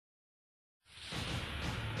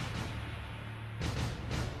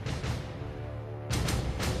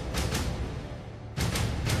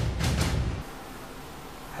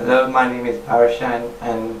Hello, my name is Parashan,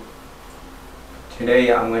 and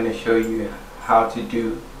today I'm going to show you how to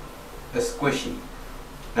do a squishy.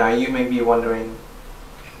 Now you may be wondering,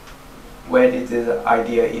 where did this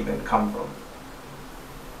idea even come from?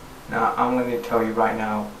 Now I'm going to tell you right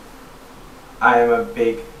now, I am a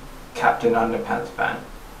big Captain Underpants fan.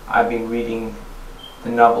 I've been reading the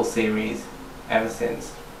novel series ever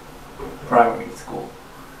since primary school,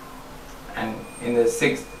 and in the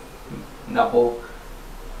 6th novel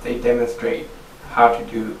they demonstrate how to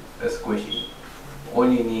do a squishy.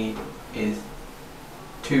 All you need is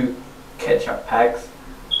 2 ketchup packs,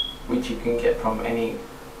 which you can get from any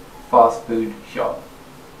fast food shop,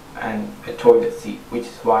 and a toilet seat, which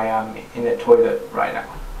is why I'm in a toilet right now.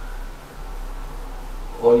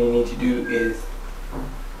 All you need to do is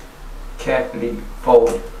carefully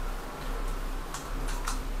fold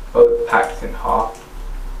both packs in half.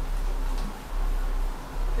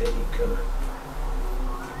 There you go.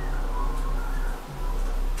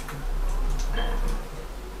 And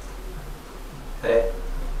there.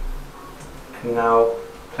 And now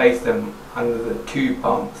place them under the 2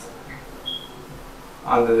 bumps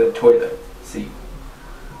under the toilet seat.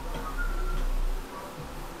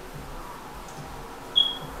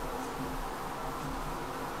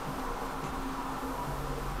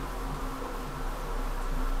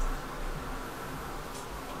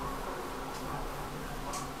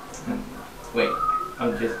 Wait,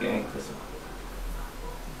 I'm just getting this one.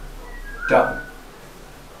 Done.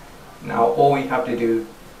 Now all we have to do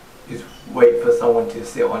is wait for someone to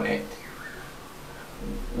sit on it.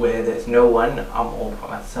 Where there's no one, I'm all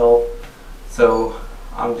by myself, so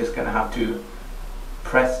I'm just gonna have to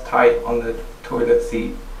press tight on the toilet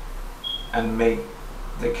seat and make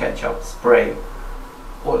the ketchup spray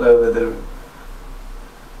all over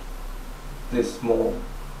this small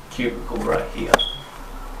cubicle right here.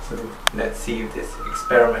 So let's see if this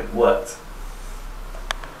experiment works.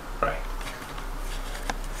 Right.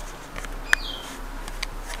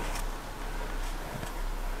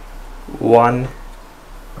 One,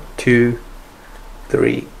 2,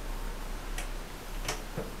 3.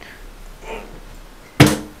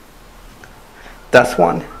 That's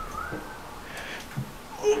one.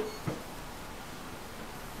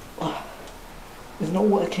 It's not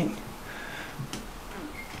working.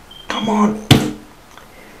 Come on.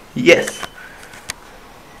 Yes.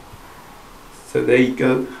 So there you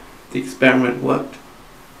go. The experiment worked.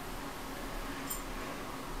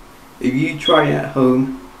 If you try it at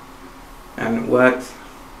home and it works,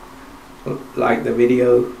 like the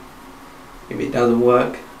video. If it doesn't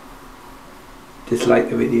work, dislike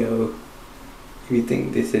the video. If you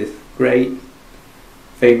think this is great,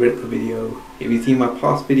 favorite the video. If you see my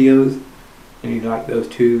past videos and you like those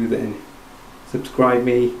too, then subscribe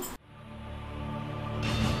me.